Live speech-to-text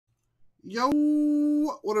Yo,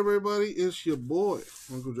 what up, everybody? It's your boy,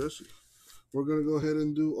 Uncle Jesse. We're going to go ahead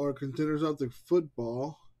and do our Contenders Optic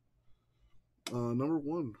football. Number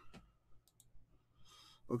 1.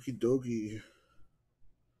 Okie dokie.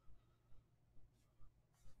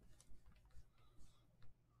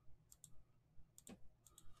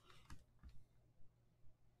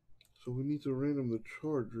 So we need to random the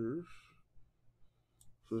Chargers.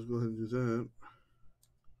 So let's go ahead and do that.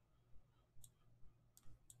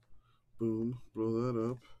 Boom. Blow that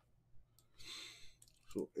up.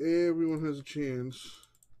 So everyone has a chance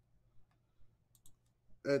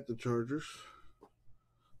at the Chargers.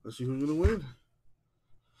 Let's see who's going to win.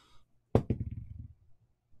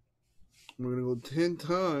 We're going to go 10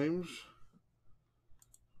 times.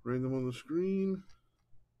 Random on the screen.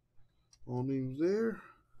 All names there.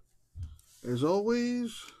 As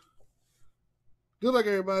always, good luck,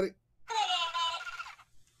 everybody.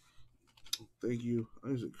 Thank you,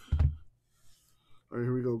 Isaac. All right,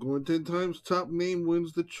 here we go. Going 10 times. Top name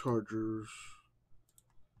wins the Chargers.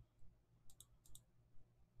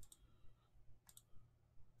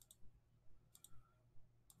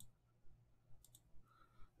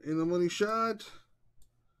 And the money shot.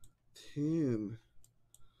 10.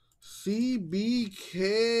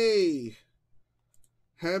 CBK.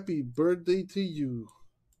 Happy birthday to you.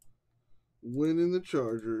 Winning the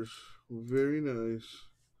Chargers. Very nice.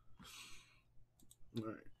 All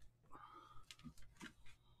right.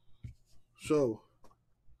 So,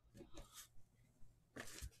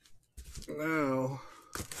 now,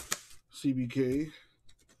 CBK,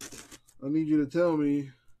 I need you to tell me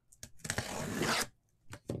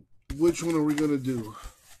which one are we going to do?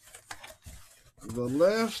 The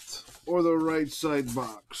left or the right side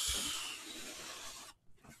box?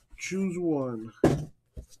 Choose one.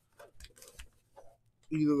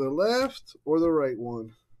 Either the left or the right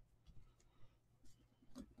one.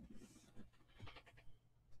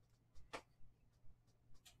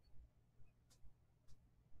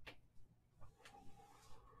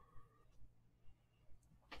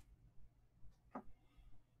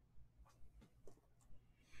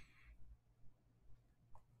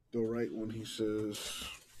 The right one, he says.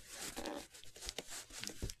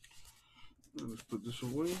 Let's put this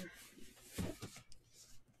away.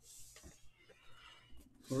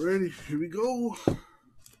 Alrighty, here we go.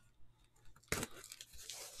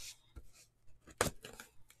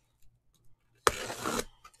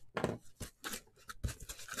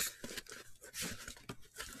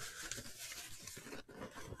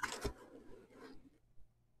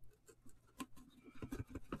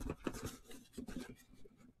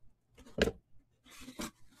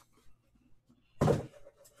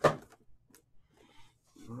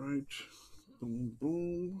 Alright. Boom,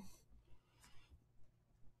 boom.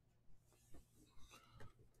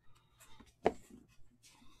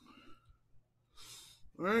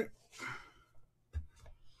 Alright.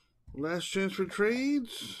 Last chance for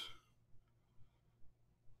trades.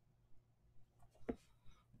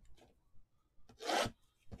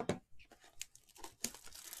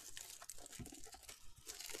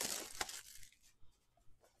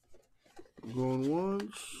 Going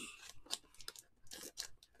once.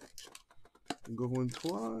 Going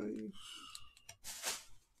twice.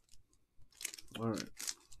 Alright.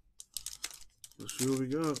 Let's see what we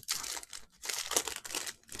got.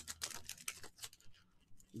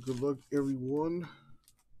 Good luck, everyone.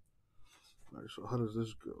 Alright, so how does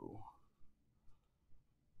this go?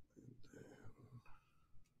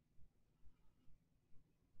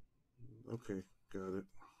 Okay, got it.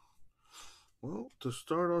 Well, to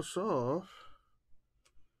start us off,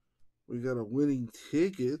 we got a winning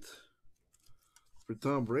ticket for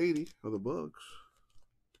Tom Brady of the Bucks.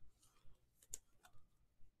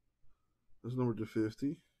 That's number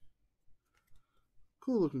 250.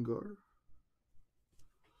 Cool looking card.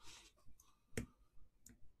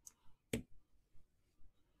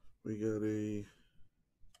 We got the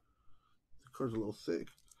card's a little thick.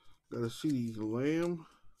 Got a CeeDee Lamb,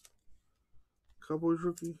 Cowboys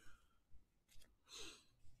rookie.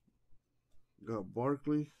 Got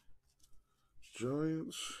Barkley,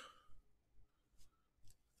 Giants,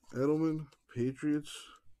 Edelman, Patriots,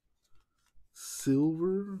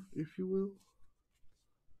 silver, if you will.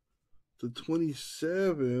 To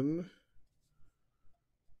 27,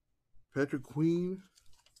 Patrick Queen,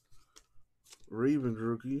 Ravens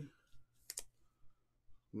rookie.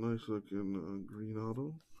 Nice looking green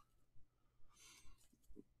auto.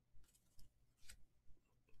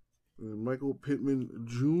 And Michael Pittman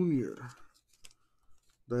Jr.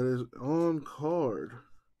 That is on card.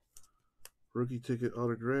 Rookie ticket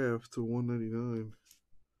autograph to 199.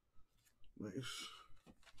 Nice.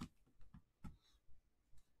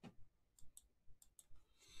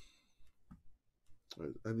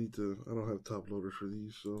 I need to. I don't have top loaders for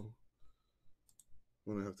these, so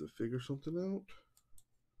I'm gonna have to figure something out,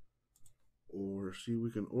 or see if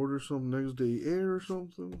we can order some next day air or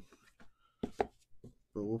something.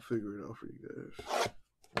 But we'll figure it out for you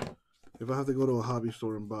guys. If I have to go to a hobby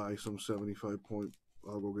store and buy some 75 point,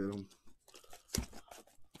 I'll go get them.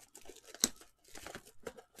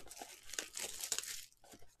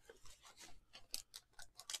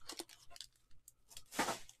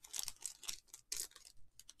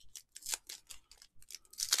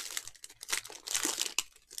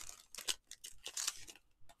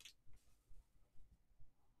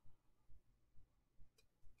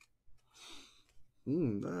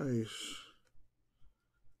 Nice.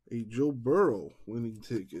 A Joe Burrow winning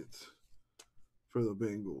ticket for the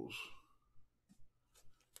Bengals.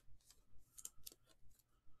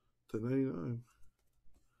 /99.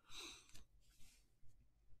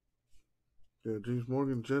 Yeah, James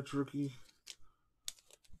Morgan, Jets rookie.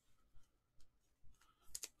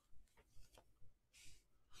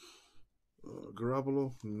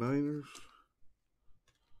 Garoppolo, Niners.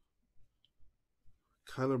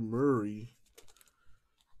 Kyler Murray,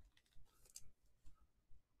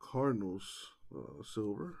 Cardinals,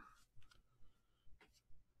 silver.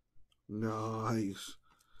 Nice.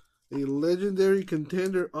 A legendary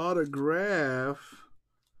contender autograph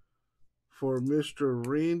for Mr.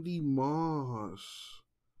 Randy Moss.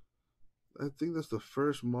 I think that's the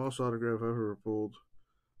first Moss autograph I've ever pulled.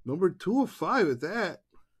 Number 2 of 5 at that.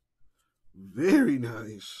 Very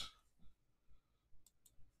nice.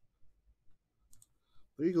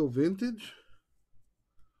 There you go, vintage.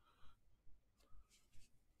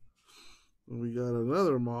 And we got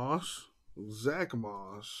another Moss. Zach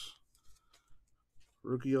Moss.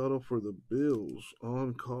 Rookie auto for the Bills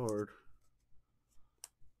on card.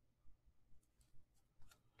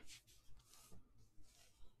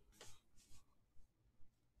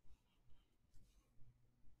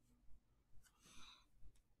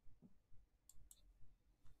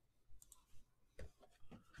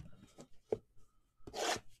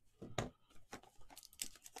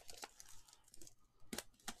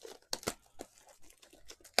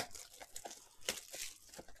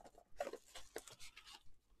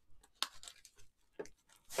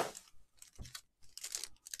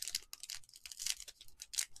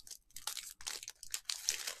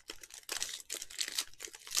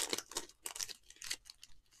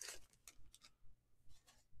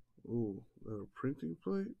 Ooh, that a printing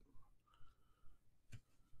plate?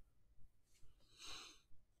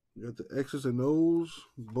 You got the X's and O's.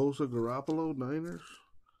 Bosa, Garoppolo, Niners.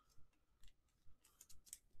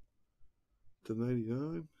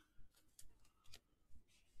 /99.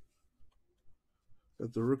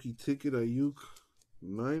 Got the rookie ticket, Ayuk,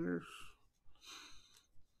 Niners.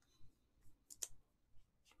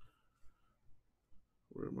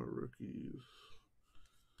 Where are my rookies?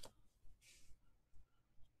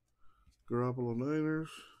 Garoppolo, Niners.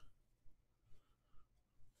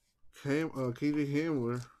 KJ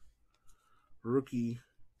Hamler, rookie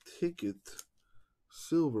ticket,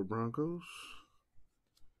 silver, Broncos.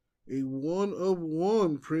 A 1 of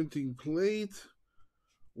 1 printing plate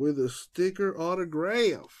with a sticker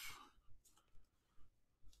autograph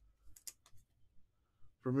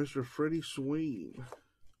for Mr. Freddie Swain.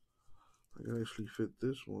 I can actually fit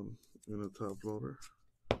this one in a top loader.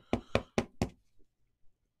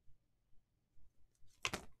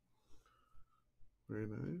 Very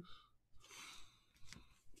nice.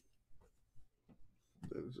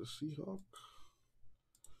 That is a Seahawk.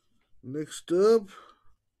 Next up,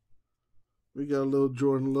 we got a little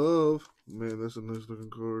Jordan Love. Man, that's a nice looking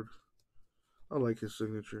card. I like his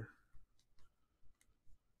signature.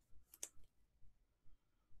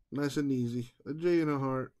 Nice and easy. A J and a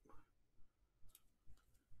heart.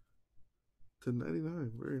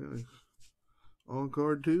 /99. Very nice. On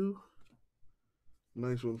card 2.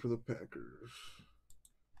 Nice one for the Packers.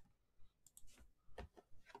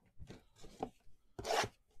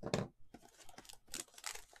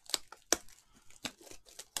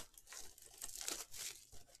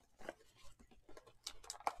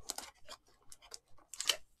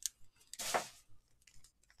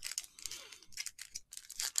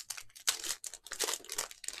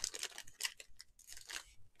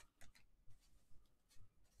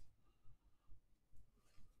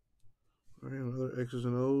 All right, another X's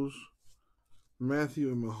and O's.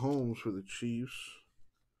 Matthew and Mahomes for the Chiefs.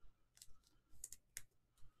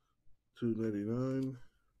 /99.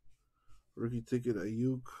 Rookie ticket,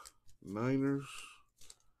 Ayuk, Niners.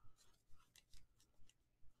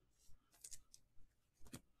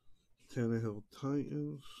 Tannehill,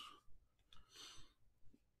 Titans.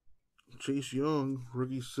 Chase Young,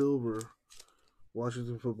 rookie silver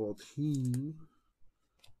Washington football team.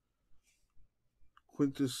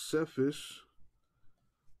 Quintus Cephas,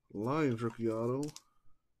 Lions rookie auto.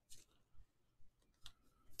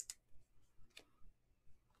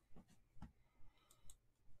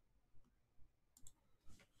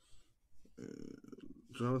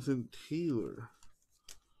 Jonathan Taylor,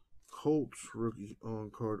 Colts rookie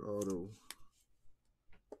on-card auto.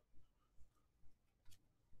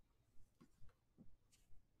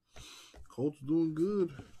 Colts doing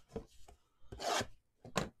good.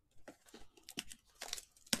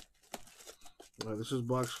 All right, this is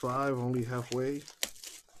box 5, only halfway.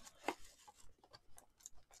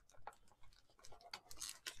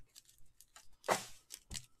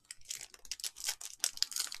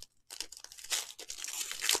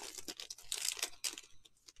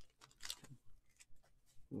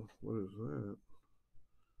 What is that?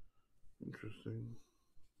 Interesting.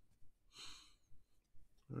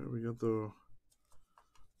 All right, we got the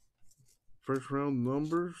first round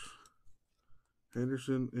numbers.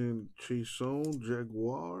 Henderson and Chason,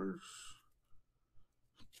 Jaguars.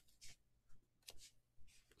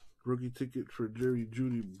 Rookie ticket for Jerry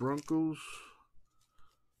Jeudy, Broncos.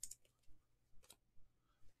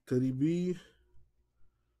 Teddy B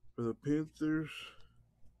for the Panthers.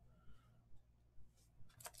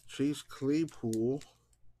 Chase Claypool,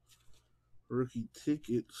 rookie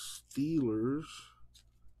ticket, Steelers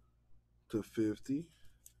 /50.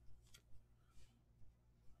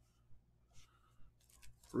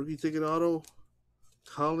 Rookie ticket auto,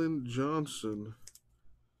 Colin Johnson,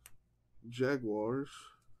 Jaguars.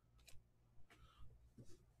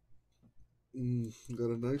 Got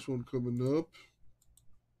a nice one coming up.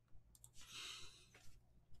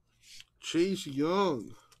 Chase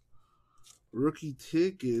Young, rookie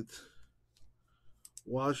ticket,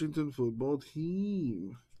 Washington football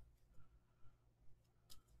team.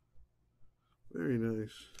 Very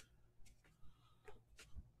nice.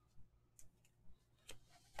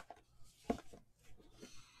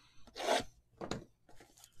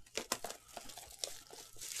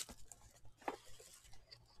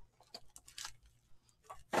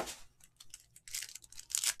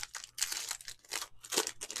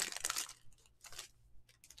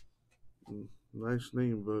 Nice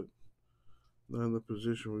name, but not in the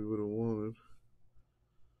position we would have wanted.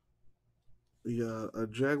 We got a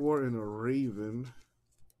Jaguar and a Raven.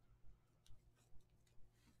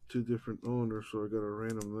 Two different owners, so I got to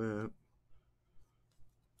random that.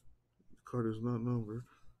 The card is not numbered.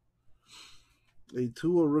 A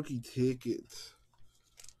Tua rookie ticket.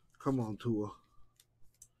 Come on, Tua.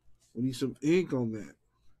 We need some ink on that.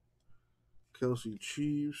 Kelsey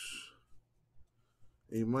Chiefs.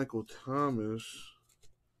 A Michael Thomas.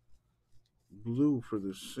 Blue for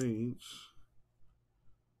the Saints.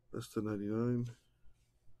 That's /99.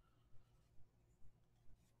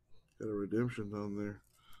 Got a redemption down there.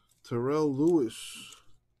 Terrell Lewis.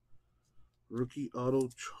 Rookie auto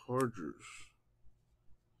Chargers.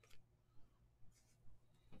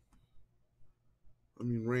 I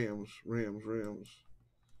mean Rams.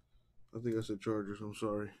 I think I said Chargers. I'm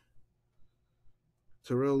sorry.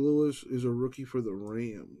 Terrell Lewis is a rookie for the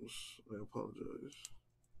Rams. I apologize.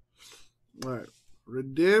 All right.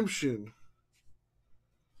 Redemption.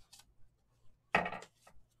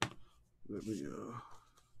 Let me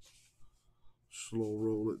slow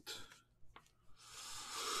roll it.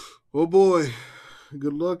 Oh boy.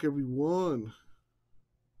 Good luck, everyone.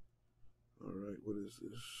 All right. What is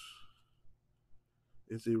this?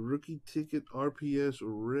 It's a rookie ticket RPS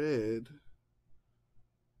red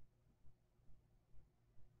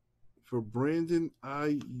for Brandon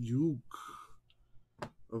Ayuk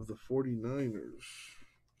of the 49ers.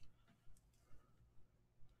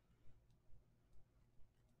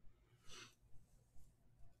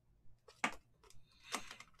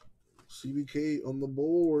 CBK on the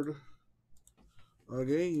board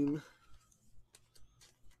again.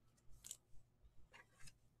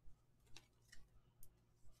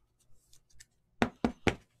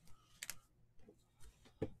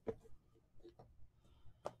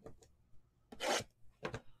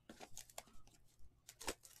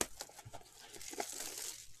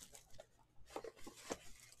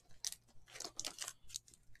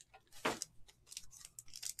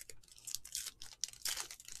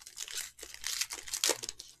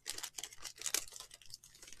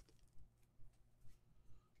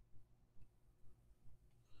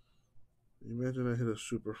 Imagine I hit a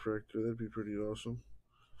superfractor. That'd be pretty awesome.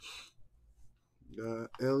 Got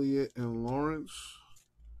Elliott and Lawrence.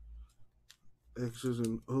 X's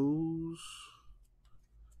and O's.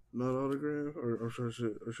 Not autographed, or I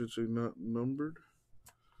should say not numbered.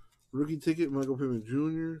 Rookie ticket, Michael Pittman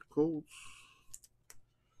Jr., Colts.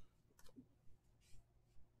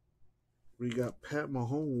 We got Pat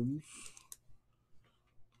Mahomes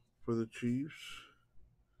for the Chiefs.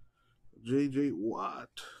 J.J. Watt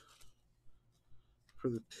for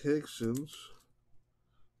the Texans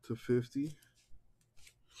 /50.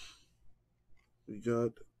 We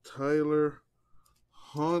got Tyler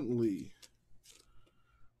Huntley,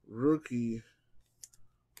 rookie,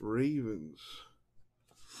 Ravens.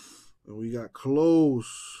 And we got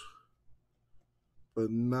close, but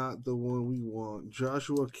not the one we want.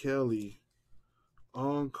 Joshua Kelly,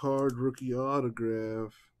 on-card rookie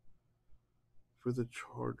autograph for the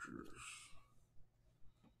Chargers.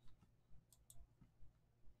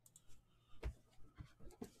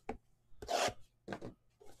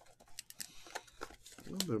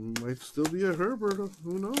 Well, there might still be a Herbert.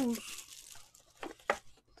 Who knows?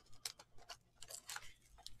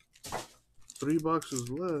 3 boxes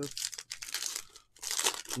left.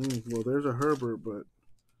 Well, there's a Herbert, but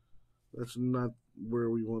that's not where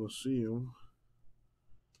we want to see him.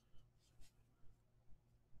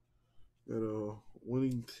 Got a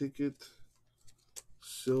winning ticket,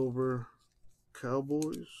 silver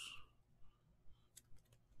Cowboys.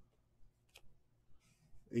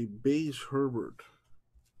 A base Herbert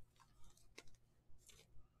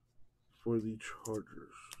for the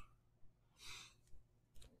Chargers.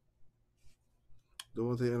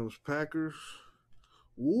 Devontae Adams Packers.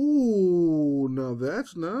 Ooh, now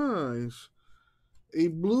that's nice. A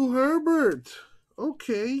blue Herbert.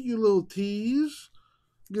 Okay, you little tease.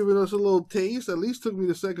 Giving us a little taste. At least took me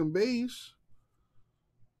to second base.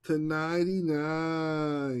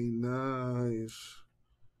 /99. Nice.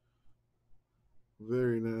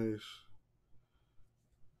 Very nice.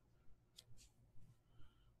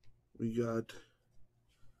 We got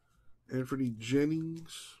Anthony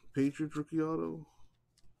Jennings, Patriots rookie auto.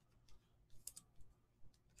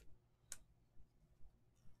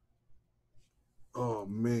 Oh,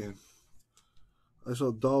 man. I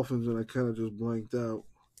saw Dolphins and I kind of just blanked out.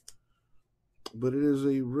 But it is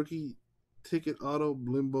a rookie ticket auto,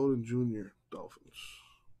 Lynn Bowden Jr., Dolphins.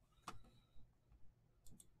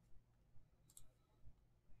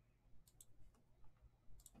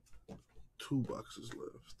 Two boxes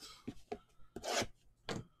left.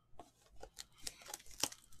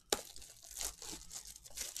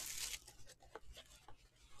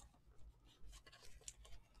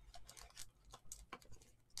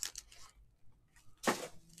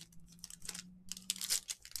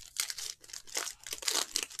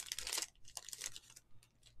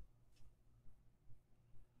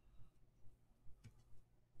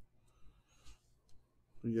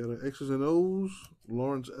 We got an X's and O's,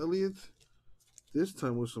 Lawrence Elliott. This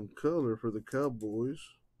time with some color for the Cowboys.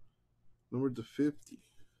 Numbered /50.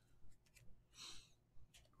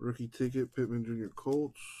 Rookie ticket, Pittman Jr.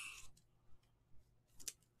 Colts.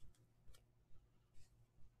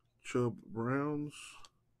 Chubb Browns.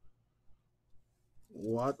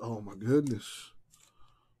 Oh my goodness.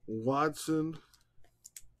 Watson,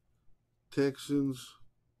 Texans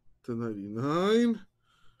 /99.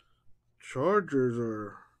 Chargers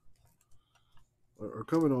are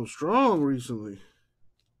coming on strong recently.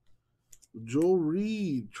 Joe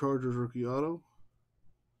Reed, Chargers rookie auto.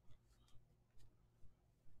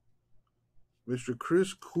 Mr.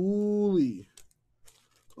 Chris Cooley,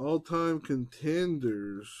 all-time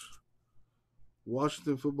contenders,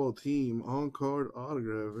 Washington football team, on-card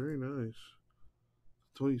autograph. Very nice.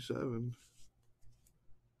 27.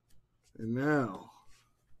 And now,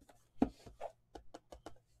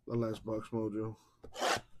 the last box mojo.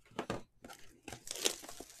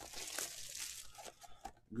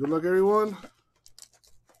 Good luck, everyone.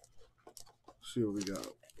 Let's see what we got.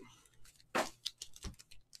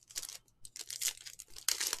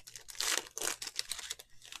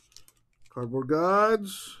 Cardboard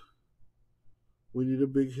Gods. We need a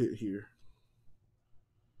big hit here.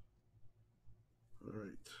 All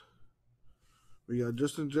right. We got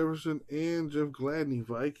Justin Jefferson and Jeff Gladney,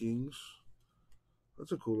 Vikings.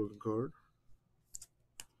 That's a cool looking card.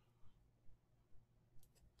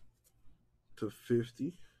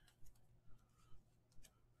 /50.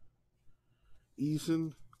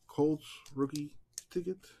 Eason, Colts rookie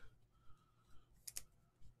ticket.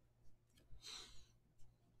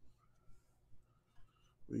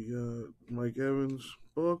 We got Mike Evans,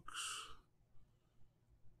 Bucks.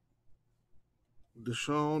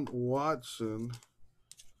 Deshaun Watson,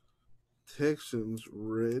 Texans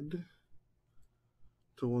red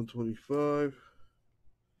 /125.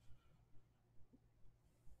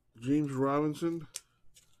 James Robinson,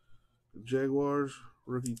 Jaguars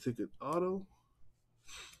rookie ticket auto.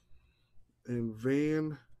 And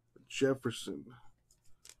Van Jefferson,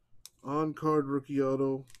 on-card rookie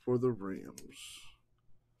auto for the Rams.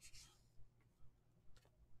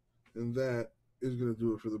 And that is going to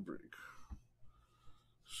do it for the break.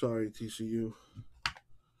 Sorry, TCU.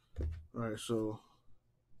 All right, so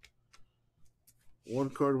one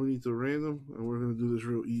card we need to random, and we're going to do this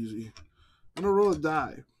real easy. I'm going to roll a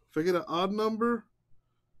die. If I get an odd number,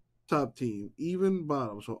 top team. Even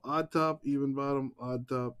bottom. So odd top, even bottom, odd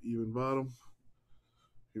top, even bottom.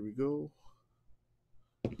 Here we go.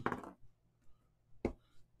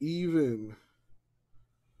 Even.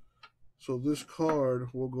 So this card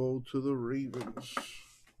will go to the Ravens.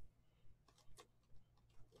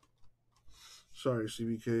 Sorry,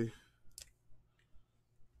 CBK.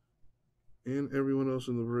 And everyone else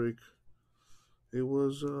in the break. It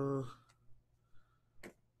was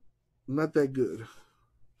not that good,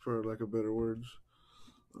 for lack of better words.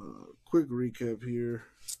 Quick recap here.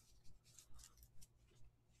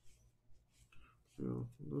 You know,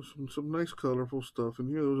 there's some nice colorful stuff in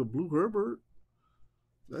here. There was a blue Herbert.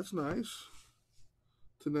 That's nice.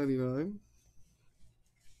 /99.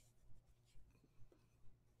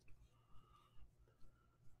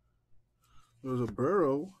 There was a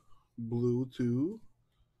Burrow blue too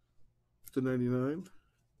 /99.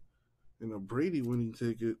 And a Brady winning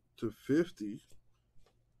ticket /50.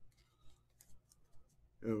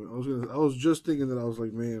 And I was just thinking that I was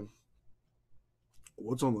like, man,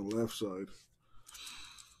 what's on the left side?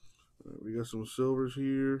 We got some silvers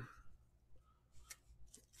here.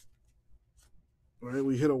 All right,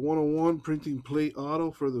 we hit a 101 printing plate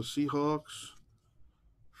auto for the Seahawks.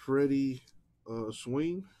 Freddie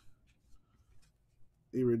Swain.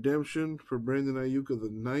 A redemption for Brandon Ayuk of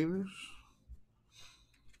the Niners.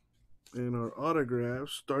 And our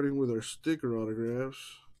autographs, starting with our sticker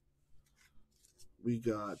autographs, we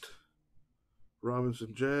got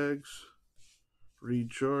Robinson Jags,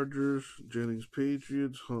 Reed Chargers, Jennings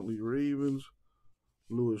Patriots, Huntley Ravens,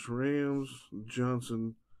 Lewis Rams,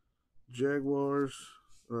 Johnson Jaguars,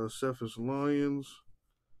 Cephas Lions,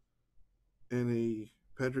 and a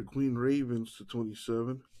Patrick Queen Ravens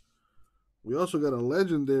 /27. We also got a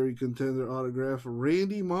legendary contender autograph,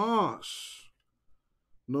 Randy Moss,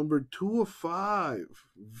 number 2/5.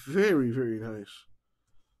 Very, very nice.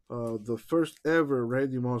 The first ever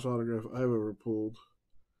Randy Moss autograph I've ever pulled.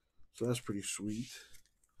 So that's pretty sweet.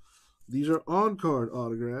 These are on-card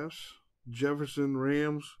autographs. Jefferson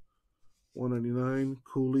Rams, 199.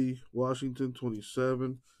 Cooley, Washington,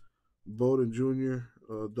 27. Bowden Jr.,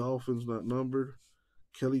 Dolphins, not numbered.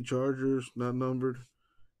 Kelly Chargers, not numbered.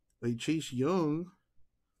 A Chase Young,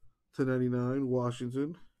 /99,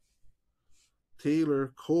 Washington.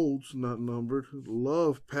 Taylor, Colts, not numbered.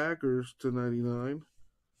 Love, Packers, /99.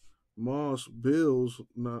 Moss, Bills,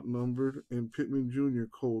 not numbered. And Pittman Jr.,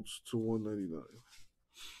 Colts, /199.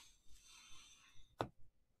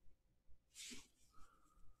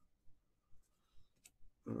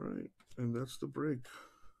 All right, and that's the break.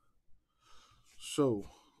 So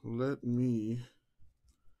let me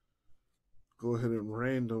go ahead and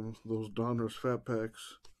random those Donruss Fat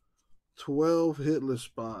Packs. 12 hitless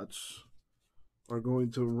spots are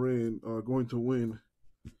going to win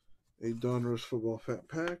a Donruss Football Fat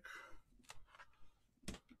Pack.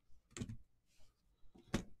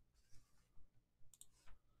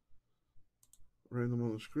 Random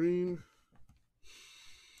on the screen.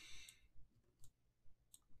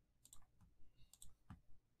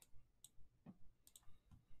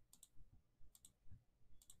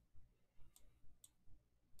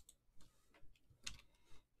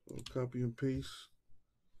 I'll copy and paste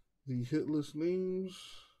the hitless names.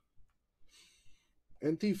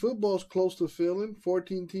 NT football's close to filling.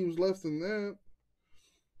 14 teams left in that.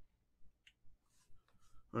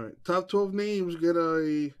 All right, top 12 names get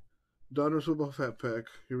a Donruss Football Fat Pack.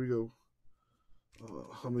 Here we go.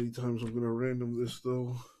 How many times I'm going to random this,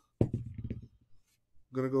 though? I'm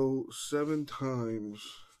going to go 7 times.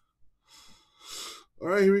 All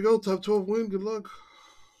right, here we go. Top 12 win. Good luck.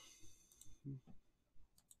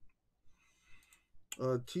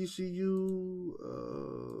 TCU.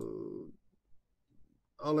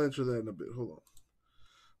 I'll answer that in a bit. Hold on.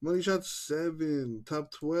 Money shot 7.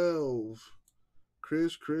 Top 12.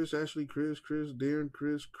 Chris, Ashley, Chris, Darren,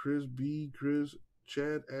 Chris B, Chris,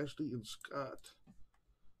 Chad, Ashley, and Scott.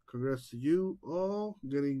 Congrats to you all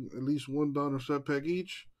getting at least one Donruss Fat Pack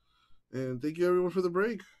each. And thank you everyone for the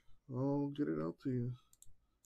break. I'll get it out to you.